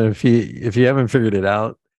and gentlemen, if you haven't figured it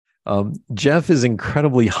out, Jeff is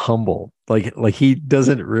incredibly humble. Like he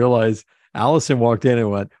doesn't realize. Allison walked in and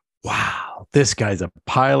went, "Wow, this guy's a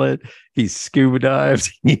pilot. He's scuba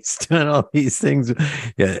dived. He's done all these things."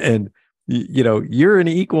 Yeah, and you're an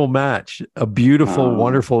equal match, a beautiful,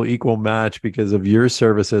 wonderful equal match because of your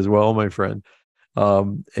service as well, my friend.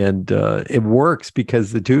 And it works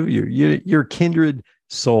because the two of you're kindred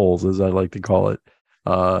souls, as I like to call it.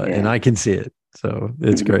 And I can see it. So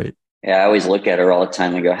it's great. Yeah, I always look at her all the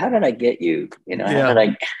time and go, "How did I get you? How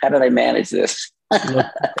did I manage this?"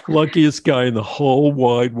 Luckiest guy in the whole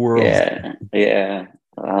wide world. Yeah.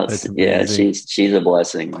 Well, she's a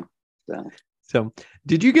blessing. So,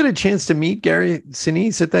 did you get a chance to meet Gary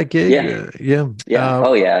Sinise at that gig?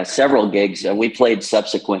 Yeah. Several gigs. We played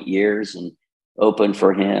subsequent years and opened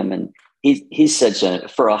for him. And he's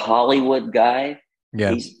for a Hollywood guy.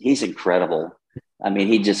 Yeah, he's incredible. I mean,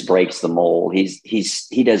 he just breaks the mold.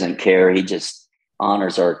 He doesn't care. He just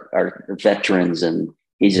honors our veterans, and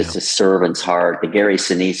he's just a servant's heart. The Gary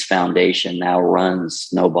Sinise Foundation now runs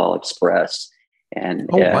Snowball Express. And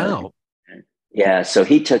wow. Yeah, so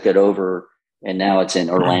he took it over, and now it's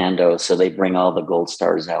in Orlando. So they bring all the gold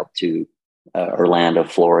stars out to Orlando,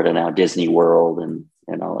 Florida now, Disney World and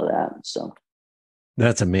all of that. So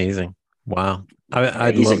that's amazing. Wow.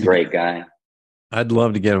 He's a great guy. I'd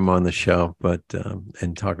love to get him on the show, but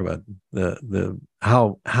and talk about the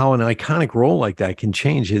how an iconic role like that can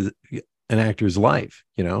change an actor's life.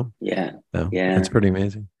 Yeah. So that's pretty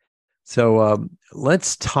amazing. So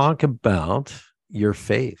let's talk about your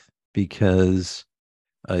faith, because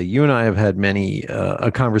you and I have had many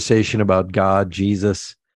a conversation about God,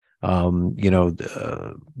 Jesus,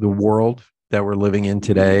 the world that we're living in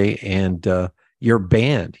today, and your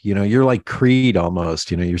band. You're like Creed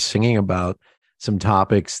almost. You're singing about some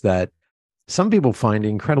topics that some people find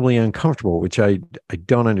incredibly uncomfortable, which I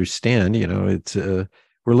don't understand. It's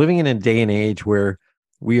we're living in a day and age where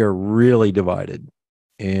we are really divided,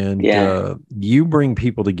 and you bring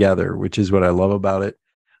people together, which is what I love about it.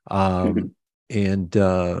 And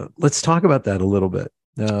let's talk about that a little bit.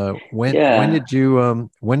 When did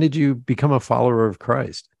you become a follower of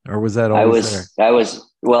Christ, or was that always there?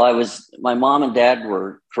 My mom and dad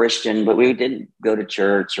were Christian, but we didn't go to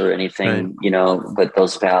church or anything, but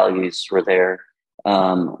those values were there.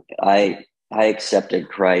 I accepted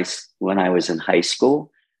Christ when I was in high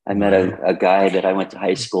school. I met a guy that I went to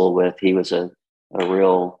high school with. He was a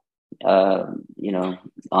real,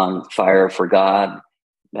 on fire for God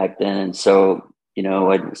back then. And so,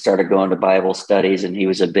 I started going to Bible studies, and he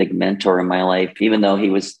was a big mentor in my life, even though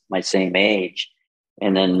he was my same age.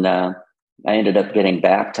 And then I ended up getting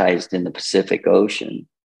baptized in the Pacific Ocean.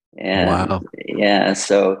 And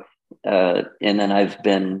so, and then I've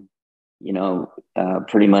been,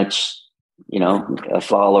 pretty much, a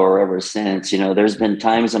follower ever since. There's been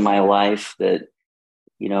times in my life that,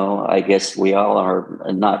 I guess we all are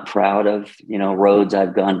not proud of, roads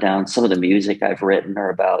I've gone down. Some of the music I've written are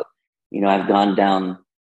about, I've gone down,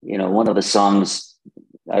 one of the songs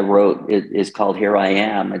I wrote is called Here I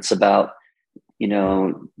Am. It's about,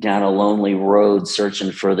 down a lonely road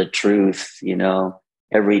searching for the truth,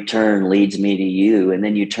 every turn leads me to you. And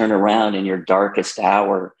then you turn around in your darkest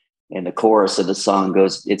hour, and the chorus of the song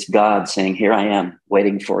goes, it's God saying, here I am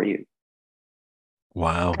waiting for you.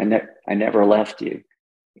 Wow. I never left you.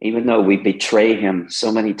 Even though we betray him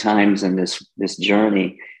so many times in this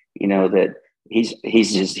journey, that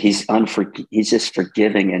he's just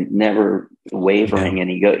forgiving and never wavering. Yeah. And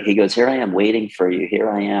he goes, here I am waiting for you. Here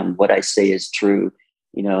I am. What I say is true.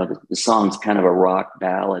 The song's kind of a rock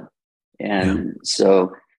ballad. Yeah. And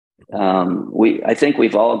so I think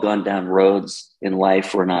we've all gone down roads in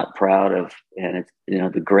life we're not proud of. And it's,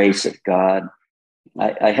 the grace of God.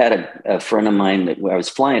 I had a friend of mine that I was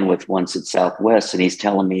flying with once at Southwest, and he's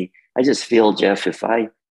telling me, I just feel, Jeff, if I'm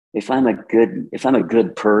a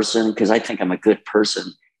good person, because I think I'm a good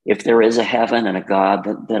person, if there is a heaven and a God,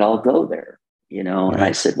 that I'll go there, And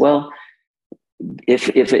I said, well,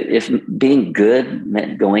 if being good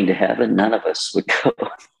meant going to heaven, none of us would go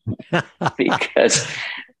because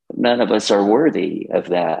none of us are worthy of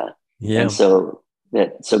that. Yeah. And so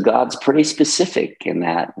God's pretty specific in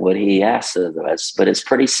that, what he asks of us, but it's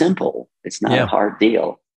pretty simple. It's not a hard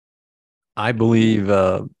deal. I believe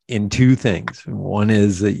in two things. One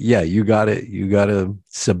is that, you gotta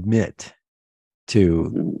submit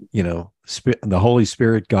to, the Holy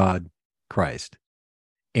Spirit, God, Christ,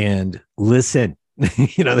 and listen.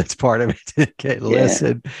 That's part of it. Okay,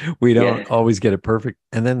 listen. We don't always get it perfect.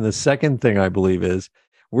 And then the second thing I believe is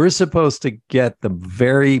we're supposed to get the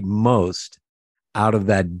very most out of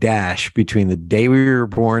that dash between the day we were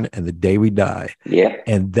born and the day we die. Yeah.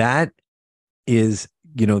 And that is,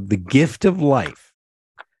 the gift of life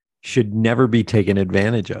should never be taken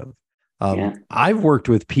advantage of. I've worked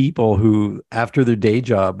with people who, after their day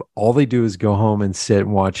job, all they do is go home and sit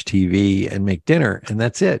and watch TV and make dinner, and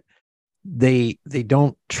that's it. They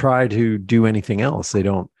don't try to do anything else. They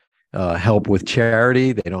don't help with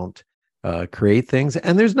charity. They don't create things,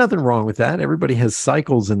 and there's nothing wrong with that. Everybody has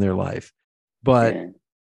cycles in their life, but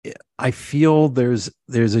I feel there's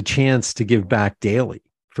a chance to give back daily.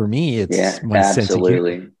 For me, it's my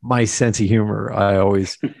sense of humor. I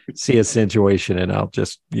always see a situation and I'll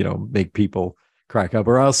just, make people crack up,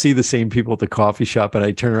 or I'll see the same people at the coffee shop and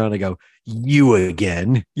I turn around and go, you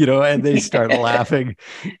again, and they start laughing.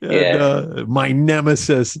 And, my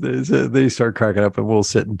nemesis, they start cracking up and we'll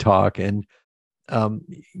sit and talk. And,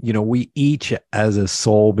 we each, as a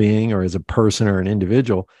soul being or as a person or an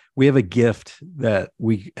individual, we have a gift that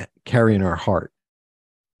we carry in our heart.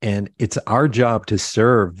 And it's our job to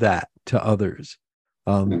serve that to others,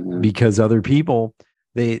 because other people,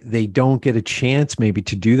 they don't get a chance maybe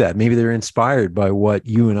to do that. Maybe they're inspired by what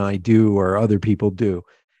you and I do or other people do.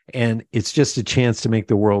 And it's just a chance to make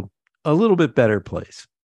the world a little bit better place.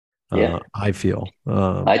 I feel.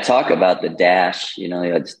 I talk about the dash,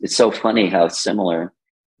 it's so funny how similar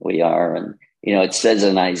we are. And, it says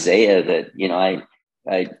in Isaiah that,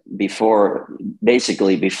 before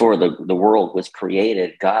the world was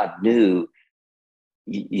created, God knew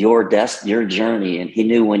your journey, and he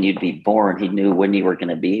knew when you'd be born. He knew when you were going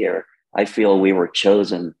to be here. I feel we were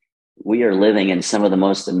chosen. We are living in some of the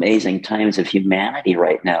most amazing times of humanity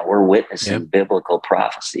right now. We're witnessing biblical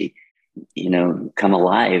prophecy, come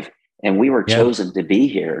alive, and we were chosen to be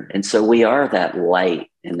here. And so we are that light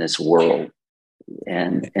in this world.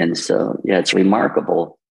 And so, it's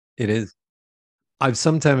remarkable. It is. I've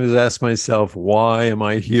sometimes asked myself, why am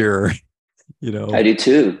I here? I do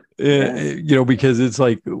too. Because it's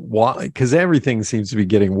like, why? Because everything seems to be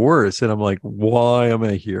getting worse. And I'm like, why am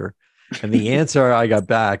I here? And the answer I got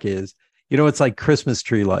back is, it's like Christmas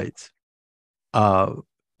tree lights.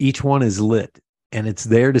 Each one is lit, and it's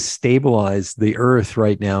there to stabilize the earth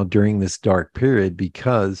right now during this dark period,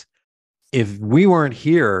 because if we weren't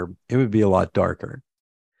here, it would be a lot darker.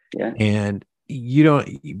 Yeah. And you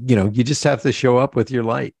just have to show up with your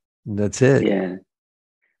light. That's it. Yeah.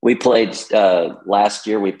 We played last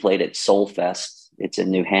year. We played at Soul Fest. It's in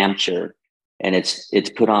New Hampshire, and it's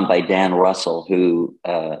put on by Dan Russell, who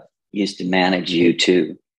used to manage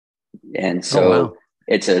U2. And so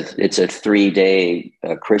it's a 3-day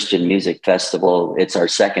Christian music festival. It's our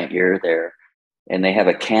second year there, and they have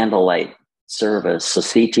a candlelight service. So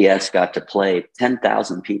CTS got to play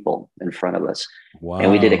 10,000 people in front of us. Wow.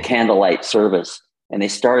 And we did a candlelight service, and they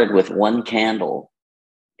started with one candle.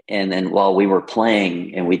 And then while we were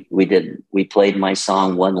playing, and we played my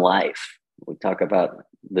song, One Life. We talk about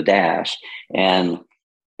the dash, and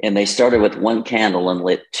they started with one candle and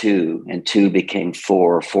lit two, and two became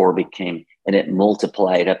four became, and it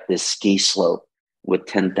multiplied up this ski slope with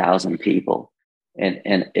 10,000 people. And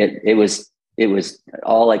it was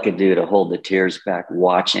all I could do to hold the tears back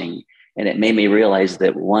watching. And it made me realize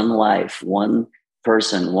that one life, one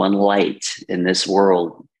person, one light in this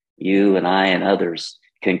world, you and I and others,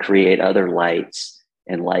 can create other lights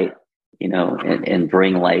and light, and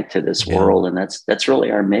bring light to this world. And that's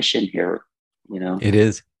really our mission here. It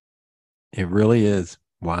is. It really is.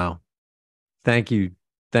 Wow. Thank you,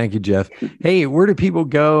 Thank you, Jeff. Hey, where do people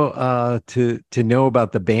go to know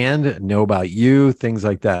about the band, know about you, things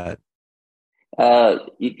like that? Our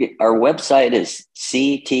website is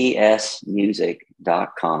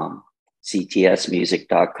ctsmusic.com,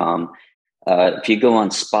 ctsmusic.com. If you go on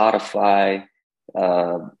Spotify,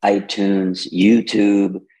 iTunes,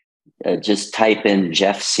 YouTube, just type in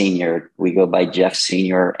Jeff Senior. We go by Jeff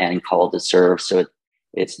Senior and Call to Serve. So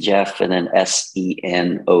it's Jeff and then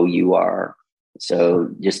Senour. So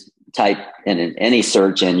just type in any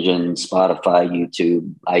search engine, Spotify,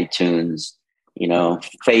 YouTube, iTunes,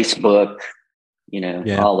 Facebook,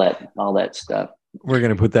 Yeah, all that stuff. we're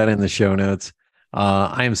going to put that in the show notes.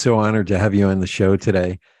 I am so honored to have you on the show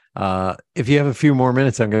today. If you have a few more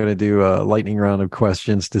minutes, I'm going to do a lightning round of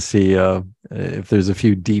questions to see if there's a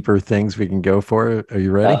few deeper things we can go for. Are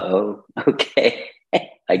you ready? Oh, okay.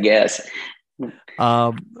 I guess.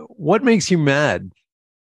 What makes you mad?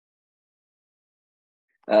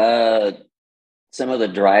 Some of the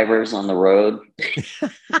drivers on the road.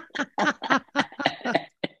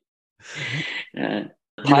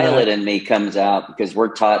 Pilot in me comes out because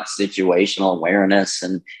we're taught situational awareness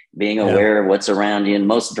and being aware of what's around you. And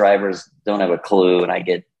most drivers don't have a clue. And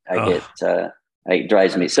it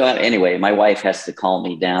drives me. So anyway, my wife has to calm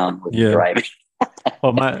me down with driving.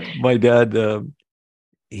 Well, my dad,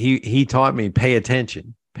 he taught me, pay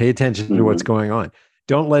attention to what's going on.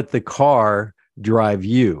 Don't let the car drive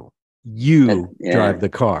you. Drive the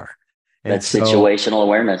car. And that's situational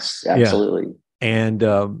awareness. Absolutely. Yeah. And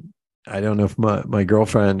I don't know if my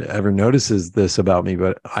girlfriend ever notices this about me,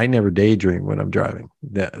 but I never daydream when I'm driving.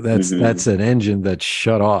 That's an engine that's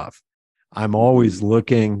shut off. I'm always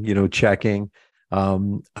looking, checking. I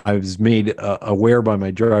was made aware by my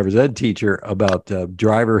driver's ed teacher about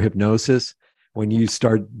driver hypnosis. When you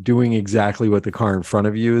start doing exactly what the car in front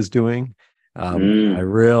of you is doing, I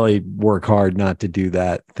really work hard not to do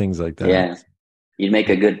that. Things like that. Yeah, you'd make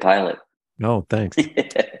a good pilot. No, thanks.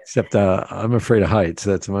 Except I'm afraid of heights.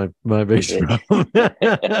 That's my biggest problem.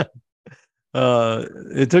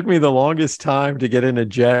 It took me the longest time to get in a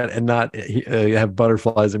jet and not have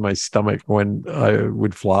butterflies in my stomach when I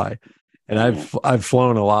would fly. And I've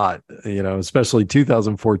flown a lot, especially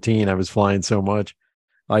 2014. I was flying so much.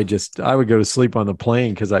 I would go to sleep on the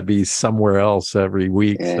plane because I'd be somewhere else every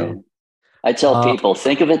week. Yeah. So I tell people,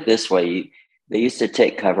 think of it this way. They used to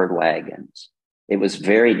take covered wagons. It was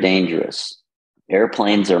very dangerous.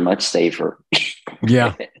 Airplanes are much safer.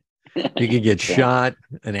 Yeah. You could get shot,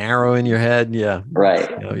 an arrow in your head. Yeah. Right.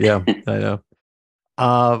 Yeah, I know.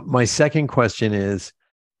 My second question is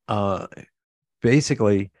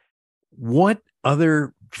basically, what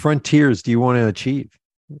other frontiers do you want to achieve?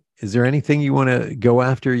 Is there anything you want to go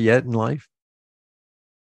after yet in life?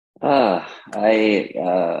 Not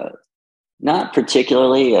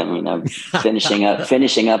particularly. I mean, I'm finishing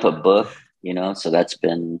up a book, so that's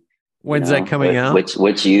been. When's that coming out?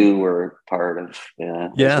 Which you were part of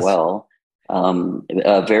as well.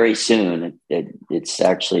 Very soon. It's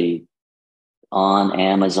actually on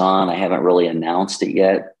Amazon. I haven't really announced it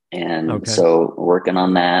yet, and so working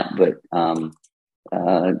on that. But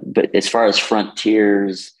as far as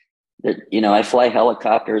frontiers, I fly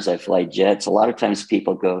helicopters, I fly jets. A lot of times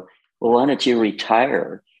people go, "Well, why don't you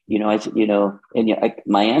retire?"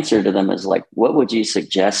 My answer to them is like, "What would you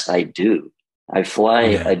suggest I do?" I fly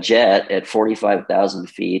a jet at 45,000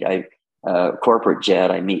 feet. Corporate jet.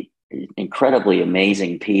 I meet incredibly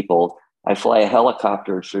amazing people. I fly a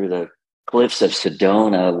helicopter through the cliffs of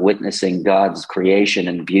Sedona, witnessing God's creation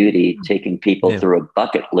and beauty, taking people through a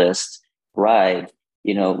bucket list ride.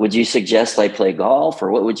 Would you suggest I play golf, or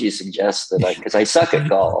what would you suggest because I suck at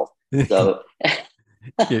golf. So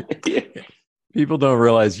people don't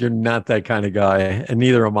realize you're not that kind of guy, and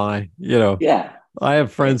neither am I. I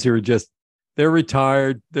have friends who are they're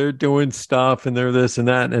retired, they're doing stuff, and they're this and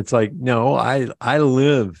that. And it's like, no, I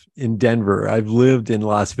live in Denver. I've lived in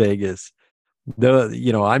Las Vegas.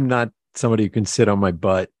 I'm not somebody who can sit on my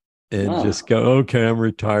butt and just go, okay, I'm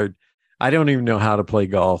retired. I don't even know how to play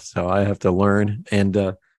golf, so I have to learn.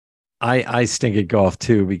 And I stink at golf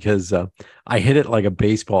too, because I hit it like a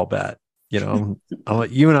baseball bat. You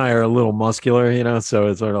and I are a little muscular, so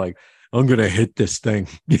it's sort of like, I'm going to hit this thing.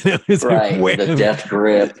 It's right. Like, the death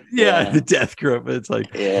grip. Yeah, the death grip. It's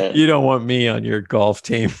like, you don't want me on your golf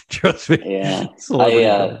team. Trust me. Yeah.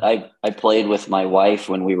 I played with my wife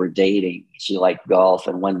when we were dating. She liked golf.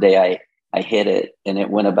 And one day I hit it, and it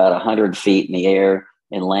went about 100 feet in the air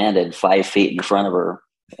and landed 5 feet in front of her.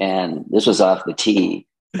 And this was off the tee.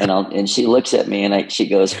 And she looks at me and she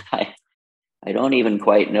goes, I don't even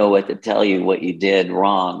quite know what to tell you what you did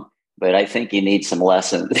wrong, but I think you need some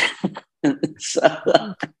lessons. So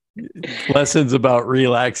Lessons about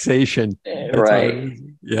relaxation. Right.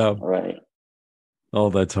 Yeah. Right. Oh,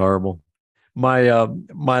 that's horrible. My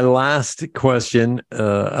last question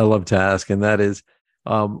I love to ask, and that is,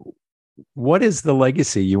 what is the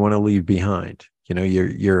legacy you want to leave behind? You know,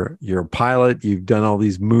 you're a pilot. You've done all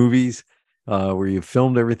these movies where you've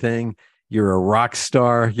filmed everything. You're a rock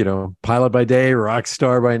star. You know, pilot by day, rock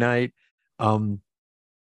star by night.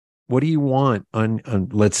 What do you want on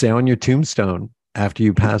let's say on your tombstone after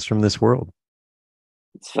you pass from this world?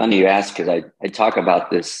 It's funny you ask, because I talk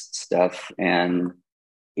about this stuff, and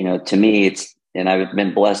to me and I've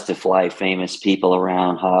been blessed to fly famous people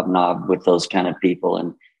around, hobnob with those kind of people,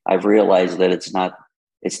 and I've realized that it's not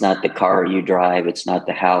the car you drive, it's not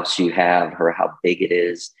the house you have, or how big it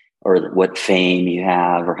is, or what fame you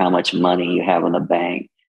have, or how much money you have in the bank.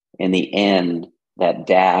 In the end, that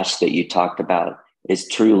dash that you talked about is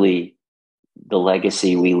truly the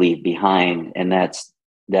legacy we leave behind, and that's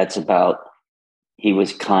about, he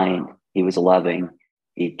was kind, he was loving,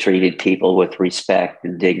 he treated people with respect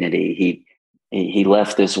and dignity. He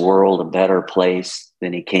left this world a better place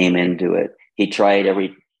than he came into it. He tried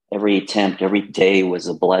every attempt, every day was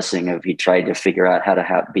a blessing. He tried to figure out how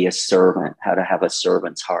to be a servant, how to have a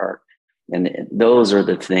servant's heart. And those are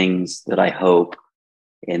the things that I hope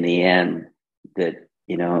in the end that,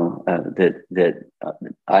 that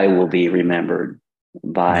I will be remembered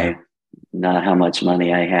by, not how much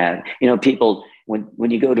money I had. People,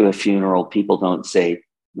 when you go to a funeral, people don't say,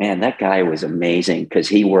 man, that guy was amazing because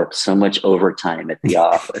he worked so much overtime at the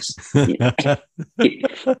office.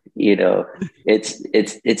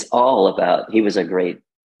 It's all about, he was a great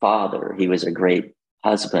father. He was a great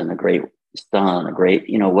husband, a great son, a great,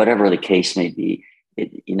 whatever the case may be.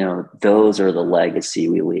 Those are the legacy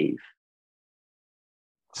we leave.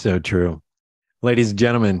 So true. Ladies and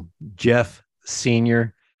gentlemen, Jeff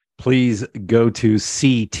Senior, please go to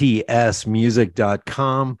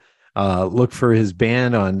ctsmusic.com. Look for his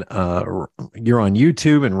band on you're on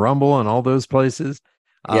YouTube and Rumble and all those places.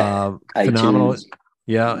 Phenomenal. iTunes.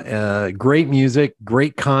 Yeah. Great music,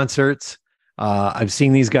 great concerts. I've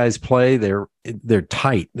seen these guys play. They're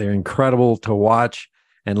tight. They're incredible to watch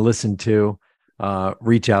and listen to.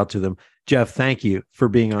 Reach out to them. Jeff, thank you for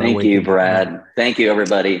being on. Thank you, Brad. Thank you,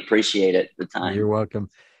 everybody. Appreciate it. The time. You're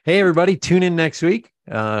welcome. Hey, everybody, tune in next week.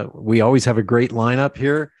 We always have a great lineup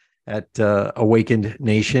here at Awakened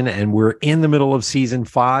Nation, and we're in the middle of season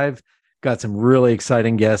 5. Got some really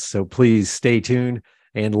exciting guests, so please stay tuned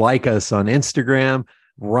and like us on Instagram,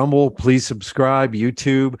 Rumble. Please subscribe,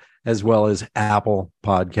 YouTube, as well as Apple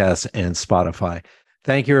Podcasts and Spotify.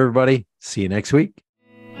 Thank you, everybody. See you next week.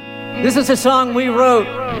 This is a song we wrote.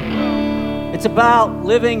 It's about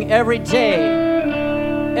living every day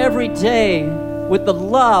with the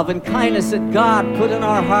love and kindness that God put in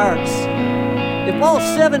our hearts. If all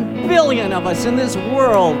 7 billion of us in this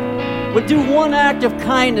world would do one act of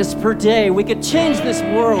kindness per day, we could change this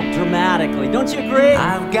world dramatically. Don't you agree?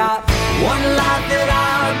 I've got one life that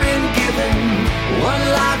I've been given, one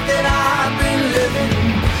life that I've been living,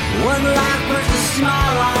 one life puts a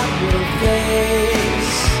smile on your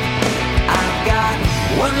face. I've got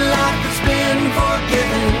one life that's been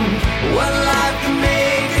forgiven, one life can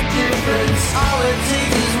make a difference. All it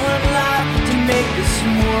takes is one life to make this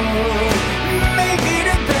world, make it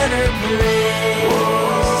a better place.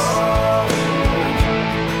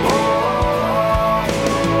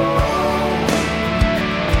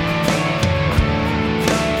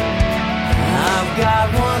 I've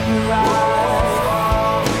got one life.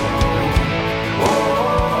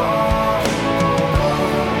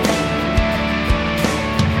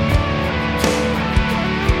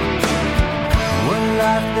 One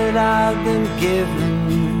life that I've been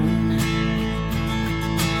given,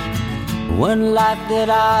 one life that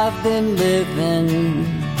I've been living.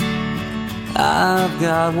 I've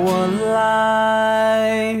got one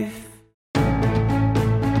life.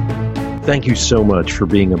 Thank you so much for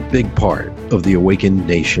being a big part of the Awakened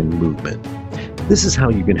Nation movement. This is how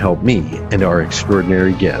you can help me and our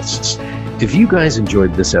extraordinary guests. If you guys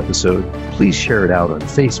enjoyed this episode, please share it out on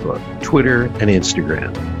Facebook, Twitter, and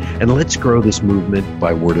Instagram. And let's grow this movement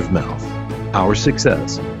by word of mouth. Our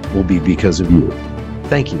success will be because of you.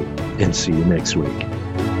 Thank you, and see you next week.